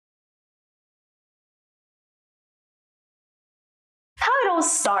all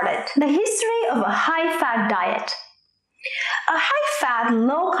started, the history of a high-fat diet. A high-fat,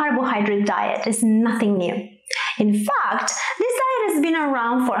 low-carbohydrate diet is nothing new. In fact, this diet has been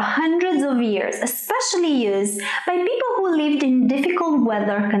around for hundreds of years, especially used by people who lived in difficult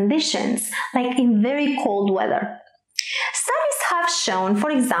weather conditions, like in very cold weather. Studies have shown, for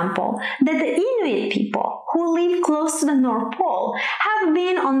example, that the Inuit people who live close to the North Pole have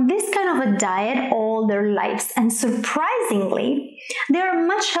been on this kind of a diet all their lives, and surprisingly, they are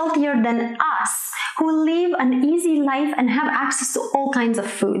much healthier than us who live an easy life and have access to all kinds of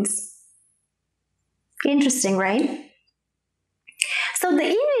foods. Interesting, right? So the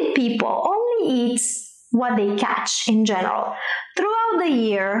Inuit people only eat what they catch in general. Throughout the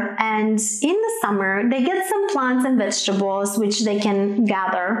year and in the summer, they get some plants and vegetables which they can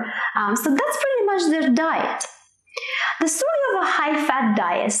gather. So that's pretty much their diet. The story of a high-fat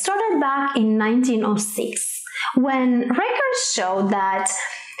diet started back in 1906 when records showed that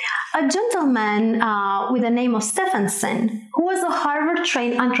a gentleman with the name of Stephenson, who was a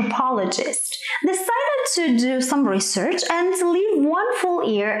Harvard-trained anthropologist, decided to do some research and to live one full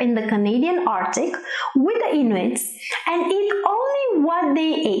year in the Canadian Arctic with the Inuits and eat only what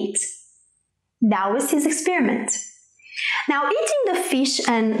they ate. That was his experiment. Now, eating the fish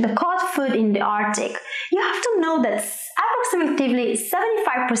and the caught food in the Arctic, you have to know that approximately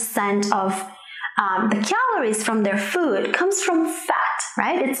 75% of the calories from their food comes from fat,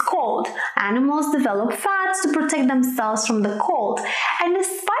 right? It's cold. Animals develop fats to protect themselves from the cold. And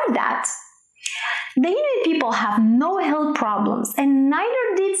despite that, the Inuit people have no health problems, and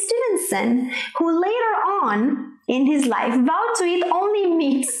neither did Stevenson, who later on in his life vowed to eat only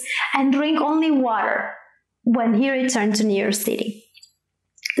meat and drink only water when he returned to New York City.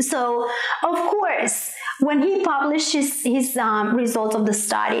 So, of course, when he published his results of the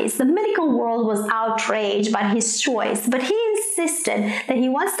studies, the medical world was outraged by his choice, but he insisted that he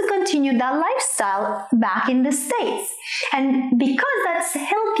wants to continue that lifestyle back in the States. And because that's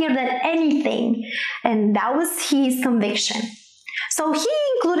healthier than anything, and that was his conviction. So he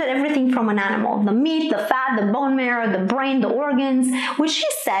included everything from an animal, the meat, the fat, the bone marrow, the brain, the organs, which he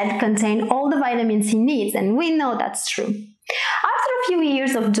said contain all the vitamins he needs, and we know that's true. After a few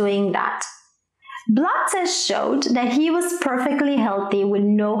years of doing that, blood tests showed that he was perfectly healthy with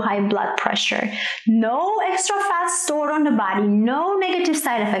no high blood pressure, no extra fat stored on the body, no negative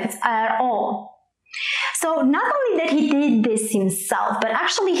side effects at all. So not only that he did this himself, but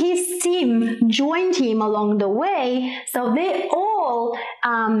actually his team joined him along the way. So they all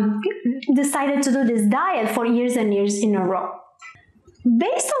decided to do this diet for years and years in a row.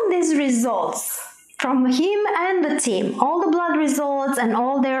 Based on these results from him and the team, all the blood results and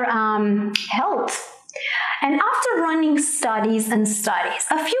all their health, and after running studies and studies,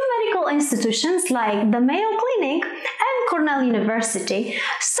 a few medical institutions like the Mayo Clinic and Cornell University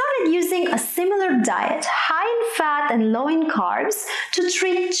started using a similar diet, high in fat and low in carbs, to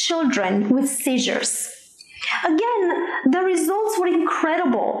treat children with seizures. Again, the results were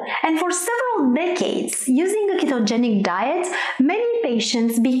incredible, and for several decades, using a ketogenic diet, many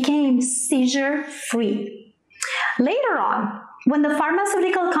patients became seizure-free. Later on, when the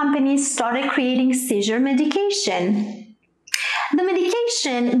pharmaceutical companies started creating seizure medication, the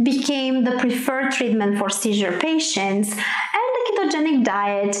medication became the preferred treatment for seizure patients, and the ketogenic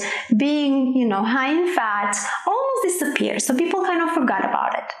diet, being, high in fat, almost disappeared. So people kind of forgot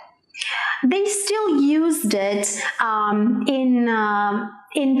about it. They still used it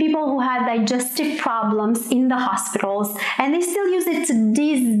in people who had digestive problems in the hospitals, and they still use it to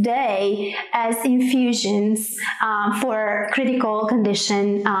this day as infusions for critical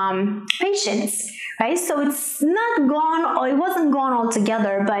condition patients, right? So it's not gone, or it wasn't gone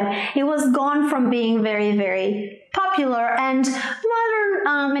altogether, but it was gone from being very, very popular, and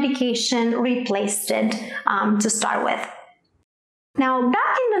modern medication replaced it to start with. Now,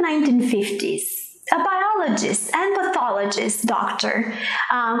 back in the 1950s, a biologist and pathologist doctor,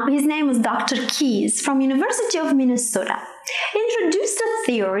 his name was Dr. Keyes from University of Minnesota, introduced a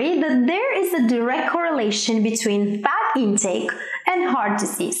theory that there is a direct correlation between fat intake and heart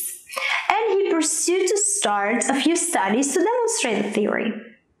disease, and he pursued to start a few studies to demonstrate the theory.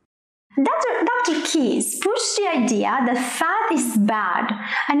 Dr. Keyes pushed the idea that fat is bad,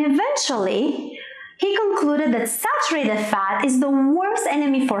 and eventually he concluded that saturated fat is the worst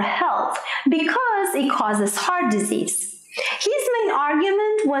enemy for health because it causes heart disease. His main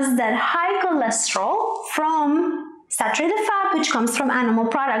argument was that high cholesterol from saturated fat, which comes from animal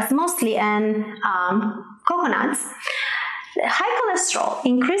products mostly, and coconuts, high cholesterol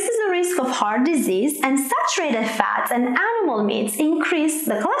increases the risk of heart disease, and saturated fats and animal meats increase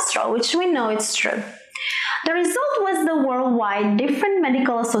the cholesterol, which we know it's true. The result was the worldwide different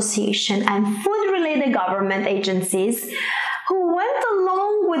medical association and food-related government agencies who went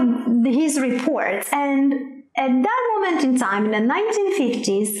along with his reports, and at that moment in time, in the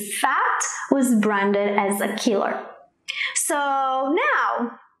 1950s, fat was branded as a killer. So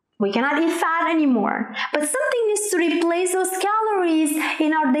now, we cannot eat fat anymore, but something needs to replace those calories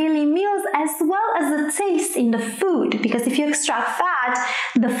in our daily meals as well as the taste in the food, because if you extract fat,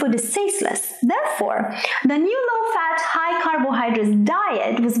 the food is tasteless. Therefore, the new low-fat, high-carbohydrates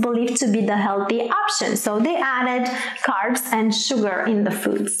diet was believed to be the healthy option, so they added carbs and sugar in the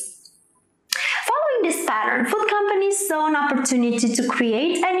foods. Following this pattern, food companies saw an opportunity to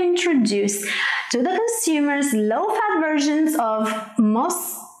create and introduce to the consumers low-fat versions of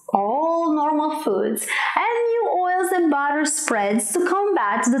most all normal foods and new oils and butter spreads to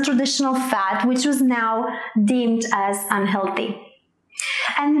combat the traditional fat, which was now deemed as unhealthy.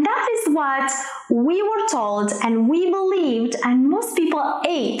 And that is what we were told and we believed and most people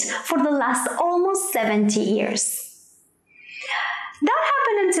ate for the last almost 70 years. That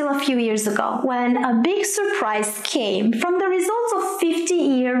happened until a few years ago when a big surprise came from the results of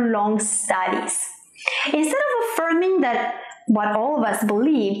 50-year-long studies. Instead of affirming that what all of us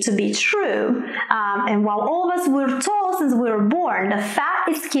believe to be true, and while all of us were told since we were born that fat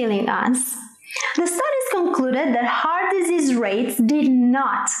is killing us, the studies concluded that heart disease rates did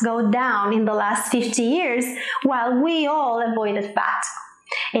not go down in the last 50 years while we all avoided fat.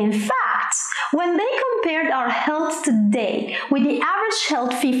 In fact, when they compared our health today with the average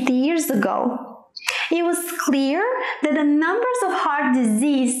health 50 years ago, it was clear that the numbers of heart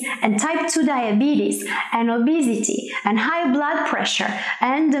disease and type 2 diabetes and obesity and high blood pressure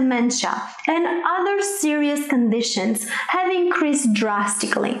and dementia and other serious conditions have increased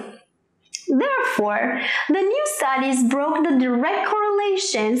drastically. Therefore, the new studies broke the direct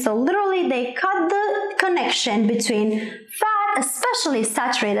correlation, so literally they cut the connection between fat, especially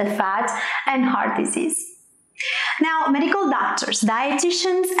saturated fat, and heart disease. Now, medical doctors,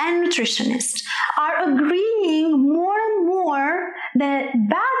 dietitians, and nutritionists are agreeing more and more that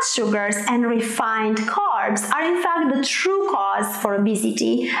bad sugars and refined carbs are in fact the true cause for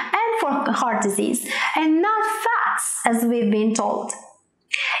obesity and for heart disease, and not fats as we've been told.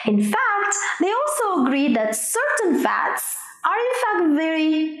 In fact, they also agree that certain fats are in fact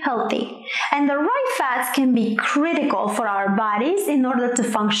very healthy, and the right fats can be critical for our bodies in order to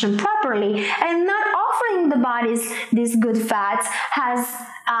function properly, and not offering the bodies these good fats has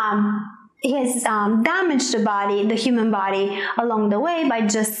damaged the human body along the way by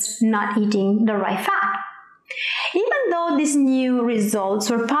just not eating the right fat. Even though these new results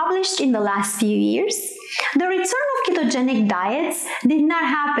were published in the last few years, the return of ketogenic diets did not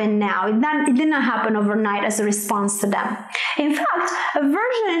happen now. It did not happen overnight as a response to them. In fact, a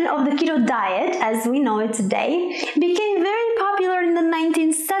version of the keto diet, as we know it today, became very popular in the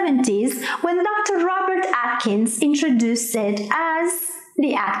 1970s when Dr. Robert Atkins introduced it as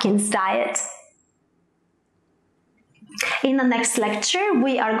the Atkins diet. In the next lecture,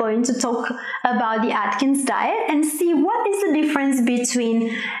 we are going to talk about the Atkins diet and see what is the difference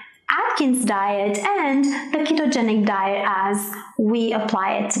between Atkins diet and the ketogenic diet as we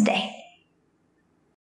apply it today.